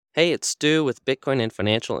Hey, it's Stu with Bitcoin and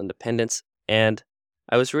Financial Independence, and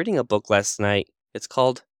I was reading a book last night. It's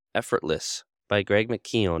called Effortless by Greg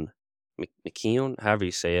McKeown. McKeown, however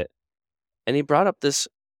you say it. And he brought up this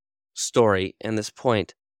story and this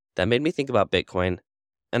point that made me think about Bitcoin,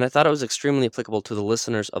 and I thought it was extremely applicable to the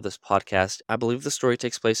listeners of this podcast. I believe the story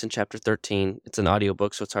takes place in chapter 13. It's an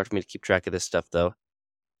audiobook, so it's hard for me to keep track of this stuff, though.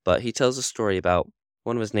 But he tells a story about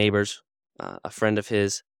one of his neighbors, a friend of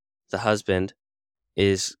his, the husband,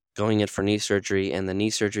 is going in for knee surgery, and the knee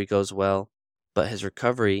surgery goes well, but his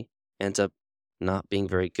recovery ends up not being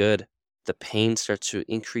very good. The pain starts to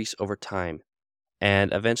increase over time.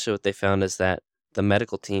 And eventually, what they found is that the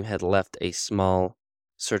medical team had left a small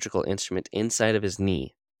surgical instrument inside of his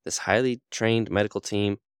knee. This highly trained medical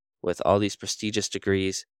team with all these prestigious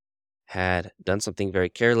degrees had done something very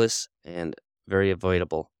careless and very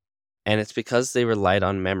avoidable. And it's because they relied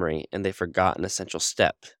on memory and they forgot an essential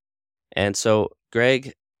step. And so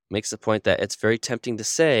Greg makes the point that it's very tempting to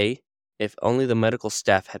say, if only the medical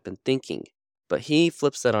staff had been thinking. But he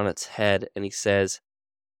flips that on its head and he says,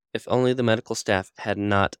 if only the medical staff had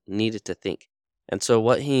not needed to think. And so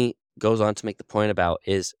what he goes on to make the point about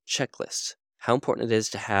is checklists. How important it is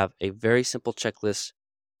to have a very simple checklist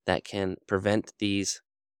that can prevent these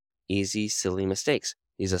easy, silly mistakes,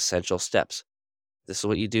 these essential steps. This is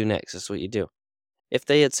what you do next. This is what you do. If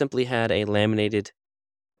they had simply had a laminated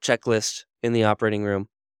checklist in the operating room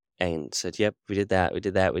and said, yep, we did that, we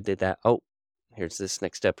did that, we did that. Oh, here's this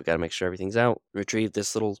next step. We got to make sure everything's out. Retrieve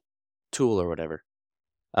this little tool or whatever.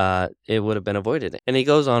 It would have been avoided. And he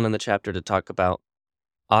goes on in the chapter to talk about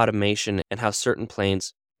automation and how certain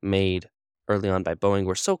planes made early on by Boeing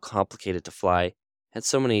were so complicated to fly, had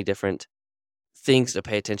so many different things to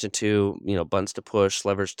pay attention to, buttons to push,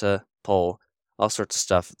 levers to pull, all sorts of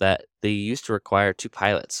stuff that they used to require 2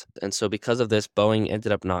 pilots. And so because of this, Boeing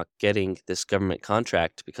ended up not getting this government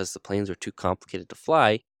contract because the planes were too complicated to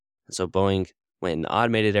fly. And so Boeing went and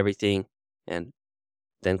automated everything and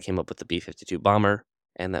then came up with the B-52 bomber.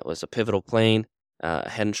 And that was a pivotal plane,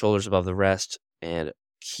 head and shoulders above the rest, and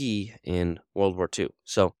key in World War II.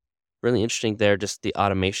 So really interesting there, just the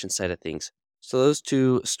automation side of things. So those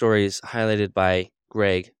 2 stories highlighted by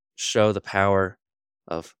Greg show the power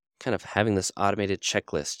of kind of having this automated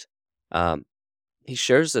checklist. He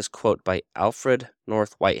shares this quote by Alfred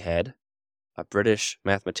North Whitehead, a British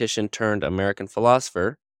mathematician turned American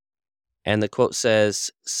philosopher. And the quote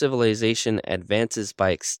says, civilization advances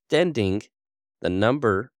by extending the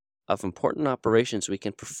number of important operations we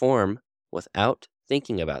can perform without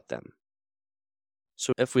thinking about them.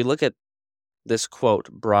 So if we look at this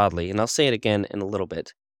quote broadly, and I'll say it again in a little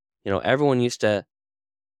bit, everyone used to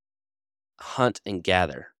hunt and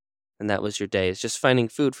gather, and that was your day. It's just finding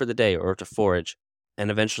food for the day or to forage. And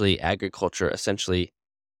eventually agriculture, essentially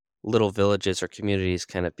little villages or communities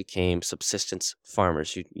kind of became subsistence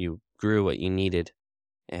farmers. You grew what you needed,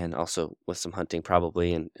 and also with some hunting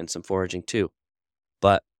probably and some foraging too.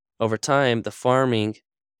 But over time, the farming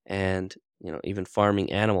and even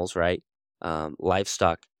farming animals, right,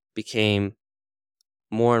 livestock became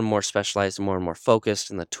more and more specialized and more focused,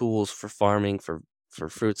 and the tools for farming for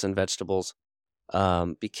fruits and vegetables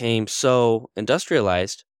became so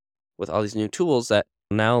industrialized with all these new tools that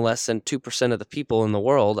now less than 2% of the people in the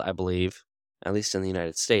world, I believe, at least in the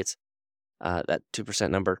United States, that 2%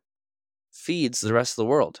 number feeds the rest of the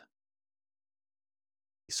world.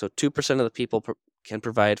 So 2% of the people can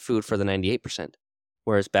provide food for the 98%,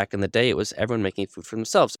 whereas back in the day, it was everyone making food for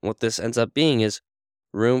themselves. What this ends up being is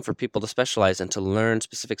room for people to specialize and to learn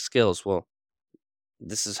specific skills. Well,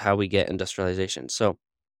 this is how we get industrialization. So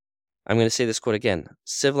I'm going to say this quote again.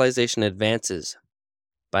 Civilization advances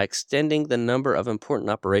by extending the number of important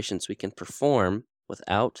operations we can perform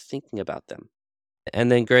without thinking about them. And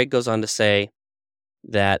then Greg goes on to say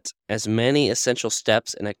that as many essential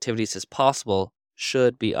steps and activities as possible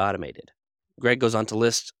should be automated. Greg goes on to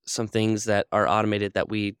list some things that are automated that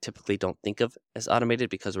we typically don't think of as automated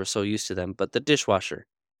because we're so used to them. But the dishwasher,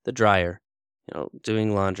 the dryer,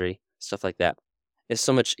 doing laundry, stuff like that is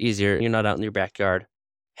so much easier. You're not out in your backyard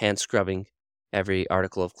hand scrubbing every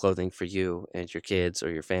article of clothing for you and your kids or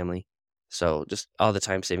your family. So just all the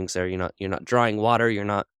time savings there. You're not drawing water. You're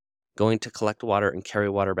not going to collect water and carry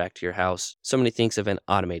water back to your house. So many things have been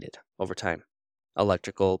automated over time.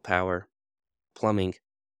 Electrical, power, plumbing.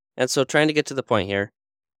 And so trying to get to the point here,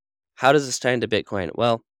 how does this tie into Bitcoin?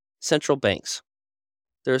 Well, central banks.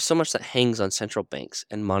 There is so much that hangs on central banks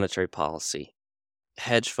and monetary policy.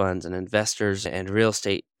 Hedge funds and investors and real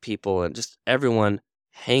estate people and just everyone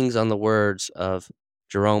hangs on the words of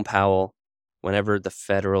Jerome Powell whenever the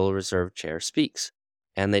Federal Reserve Chair speaks.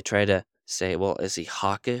 And they try to say, well, is he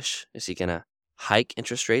hawkish? Is he going to hike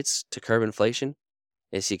interest rates to curb inflation?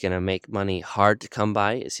 Is he going to make money hard to come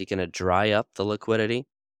by? Is he going to dry up the liquidity?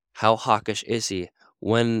 How hawkish is he?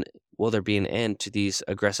 When will there be an end to these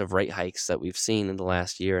aggressive rate hikes that we've seen in the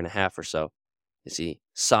last year and a half or so? Is he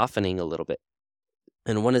softening a little bit?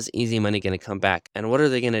 And when is easy money going to come back? And what are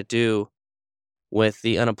they going to do with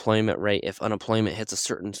the unemployment rate? If unemployment hits a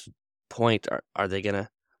certain point, are they going to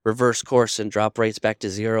reverse course and drop rates back to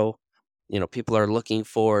zero? People are looking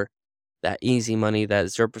for that easy money, that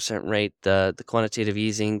 0% rate, the quantitative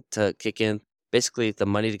easing to kick in, basically the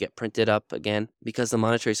money to get printed up again, because the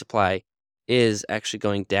monetary supply is actually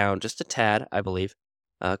going down just a tad, I believe,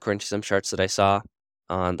 according to some charts that I saw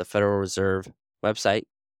on the Federal Reserve website.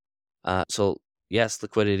 So yes,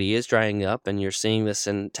 liquidity is drying up, and you're seeing this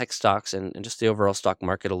in tech stocks and just the overall stock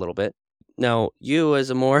market a little bit. Now, you as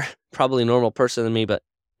a more probably normal person than me, but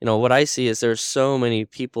what I see is there's so many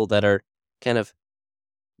people that are kind of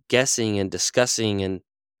guessing and discussing and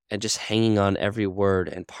just hanging on every word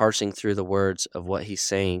and parsing through the words of what he's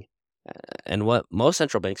saying, and what most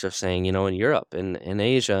central banks are saying, in Europe and in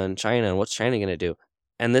Asia and China, and what's China going to do.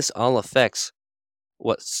 And this all affects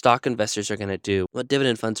what stock investors are going to do, what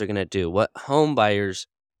dividend funds are going to do, what home buyers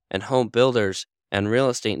and home builders and real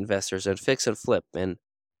estate investors and fix and flip and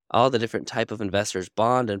all the different type of investors,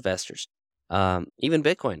 bond investors, even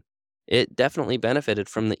Bitcoin. It definitely benefited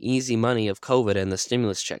from the easy money of COVID and the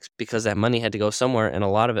stimulus checks, because that money had to go somewhere, and a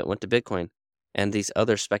lot of it went to Bitcoin and these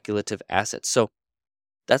other speculative assets. So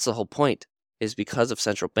that's the whole point, is because of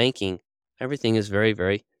central banking, everything is very,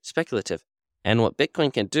 very speculative. And what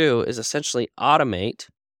Bitcoin can do is essentially automate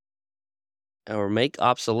or make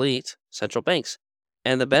obsolete central banks.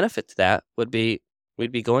 And the benefit to that would be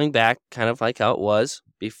we'd be going back kind of like how it was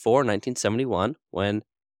before 1971, when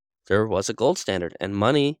there was a gold standard and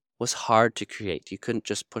money was hard to create. You couldn't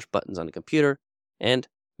just push buttons on a computer and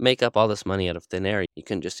make up all this money out of thin air. You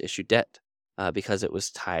couldn't just issue debt because it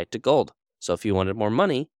was tied to gold. So if you wanted more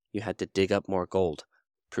money, you had to dig up more gold.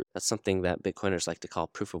 That's something that Bitcoiners like to call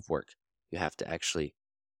proof of work. You have to actually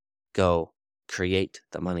go create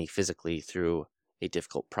the money physically through a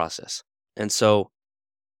difficult process. And so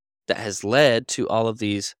that has led to all of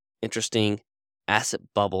these interesting asset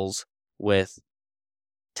bubbles with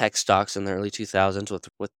tech stocks in the early 2000s,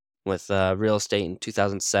 with real estate in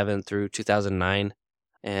 2007 through 2009,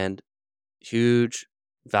 and huge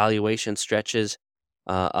valuation stretches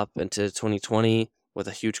up into 2020 with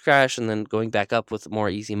a huge crash, and then going back up with more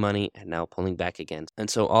easy money, and now pulling back again. And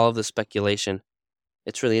so all of the speculation,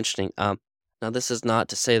 it's really interesting. Now, this is not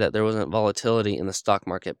to say that there wasn't volatility in the stock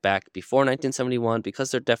market back before 1971,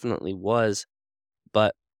 because there definitely was,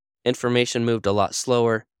 but information moved a lot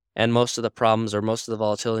slower, and most of the problems or most of the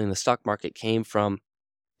volatility in the stock market came from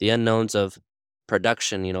the unknowns of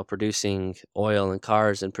production, producing oil and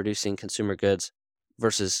cars and producing consumer goods,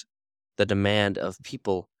 versus the demand of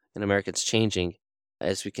people and Americans changing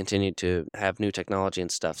as we continue to have new technology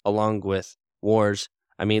and stuff, along with wars.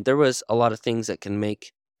 I mean, there was a lot of things that can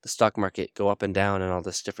make the stock market go up and down and all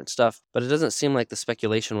this different stuff, but it doesn't seem like the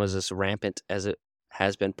speculation was as rampant as it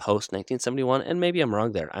has been post 1971, and maybe I'm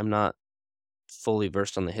wrong there. I'm not fully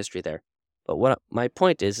versed on the history there. But what my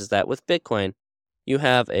point is that with Bitcoin, you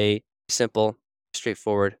have a simple,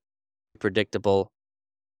 straightforward, predictable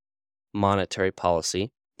monetary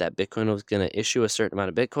policy that Bitcoin was going to issue a certain amount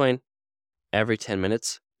of Bitcoin every 10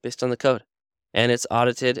 minutes based on the code. And it's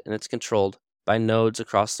audited and it's controlled by nodes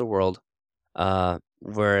across the world,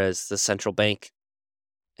 whereas the central bank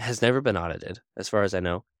has never been audited, as far as I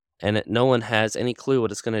know. And no one has any clue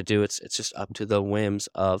what it's going to do. It's just up to the whims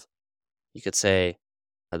of, you could say,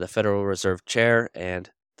 the Federal Reserve Chair and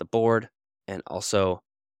the board, and also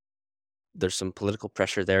there's some political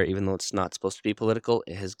pressure there, even though it's not supposed to be political.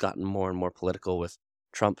 It has gotten more and more political with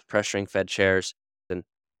Trump pressuring Fed chairs, and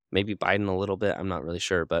maybe Biden a little bit. I'm not really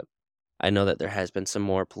sure, but I know that there has been some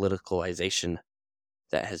more politicalization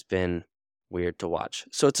that has been weird to watch.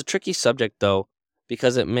 So it's a tricky subject, though,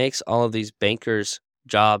 because it makes all of these bankers'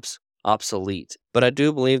 jobs obsolete. But I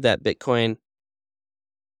do believe that Bitcoin,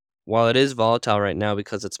 while it is volatile right now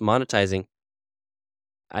because it's monetizing,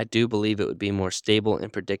 I do believe it would be more stable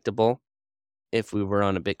and predictable if we were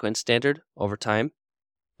on a Bitcoin standard over time,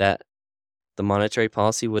 that the monetary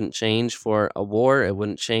policy wouldn't change for a war. It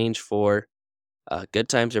wouldn't change for good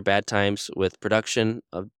times or bad times with production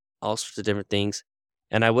of all sorts of different things.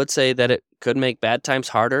 And I would say that it could make bad times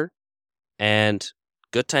harder and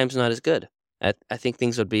good times not as good. I think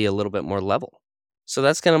things would be a little bit more level. So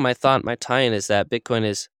that's kind of my thought. My tie-in is that Bitcoin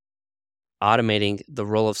is automating the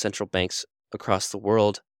role of central banks across the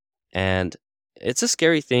world. And it's a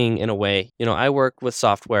scary thing in a way. I work with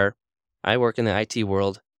software. I work in the IT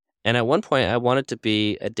world. And at one point, I wanted to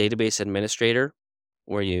be a database administrator,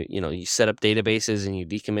 where you set up databases and you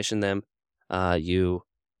decommission them,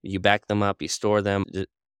 you back them up, you store them,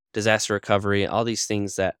 disaster recovery, all these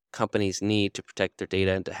things that companies need to protect their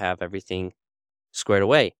data and to have everything squared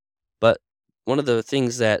away. But one of the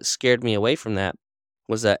things that scared me away from that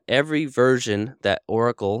was that every version that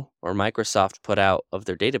Oracle or Microsoft put out of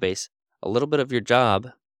their database, a little bit of your job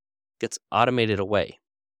gets automated away.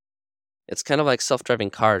 It's kind of like self-driving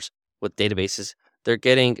cars with databases. They're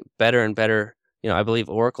getting better and better. I believe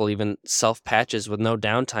Oracle even self-patches with no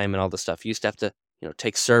downtime and all the stuff. You used to have to,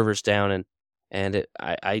 take servers down, and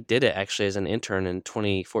I did it actually as an intern in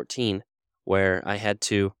 2014, where I had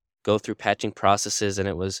to go through patching processes, and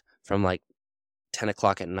it was from like 10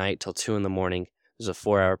 o'clock at night till 2 in the morning. It was a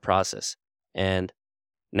 4-hour process. And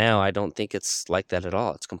now I don't think it's like that at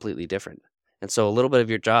all. It's completely different. And so a little bit of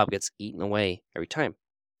your job gets eaten away every time.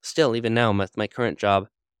 Still, even now, with my current job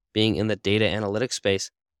being in the data analytics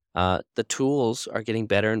space, the tools are getting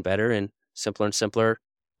better and better and simpler.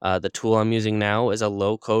 The tool I'm using now is a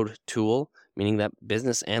low code tool, meaning that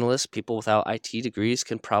business analysts, people without IT degrees,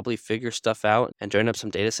 can probably figure stuff out and join up some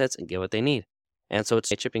data sets and get what they need. And so it's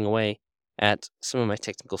chipping away at some of my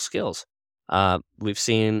technical skills. We've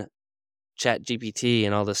seen Chat GPT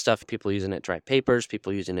and all this stuff, people using it to write papers,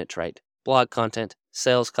 people using it to write blog content,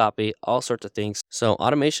 sales copy, all sorts of things. So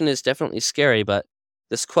automation is definitely scary, but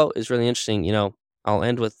this quote is really interesting. I'll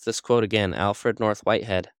end with this quote again. Alfred North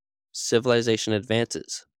Whitehead: civilization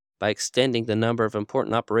advances by extending the number of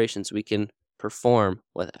important operations we can perform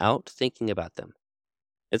without thinking about them.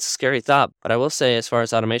 It's a scary thought, but I will say, as far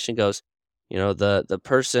as automation goes, the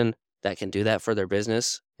person that can do that for their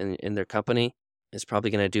business in their company is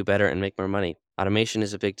probably going to do better and make more money. Automation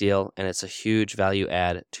is a big deal, and it's a huge value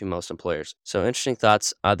add to most employers. So interesting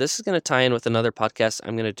thoughts. This is going to tie in with another podcast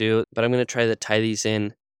I'm going to do, but I'm going to try to tie these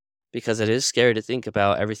in because it is scary to think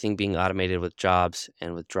about everything being automated with jobs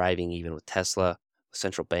and with driving, even with Tesla, with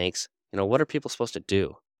central banks. What are people supposed to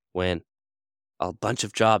do when a bunch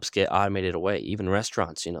of jobs get automated away? Even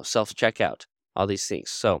restaurants, self-checkout, all these things.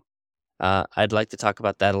 So I'd like to talk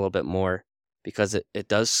about that a little bit more because it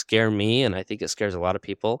does scare me, and I think it scares a lot of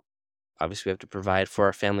people. Obviously, we have to provide for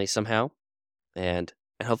our family somehow, and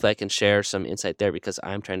hopefully I can share some insight there because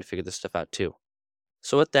I'm trying to figure this stuff out too.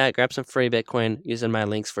 So with that, grab some free Bitcoin using my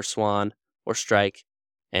links for Swan or Strike,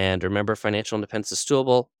 and remember, financial independence is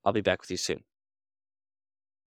doable. I'll be back with you soon.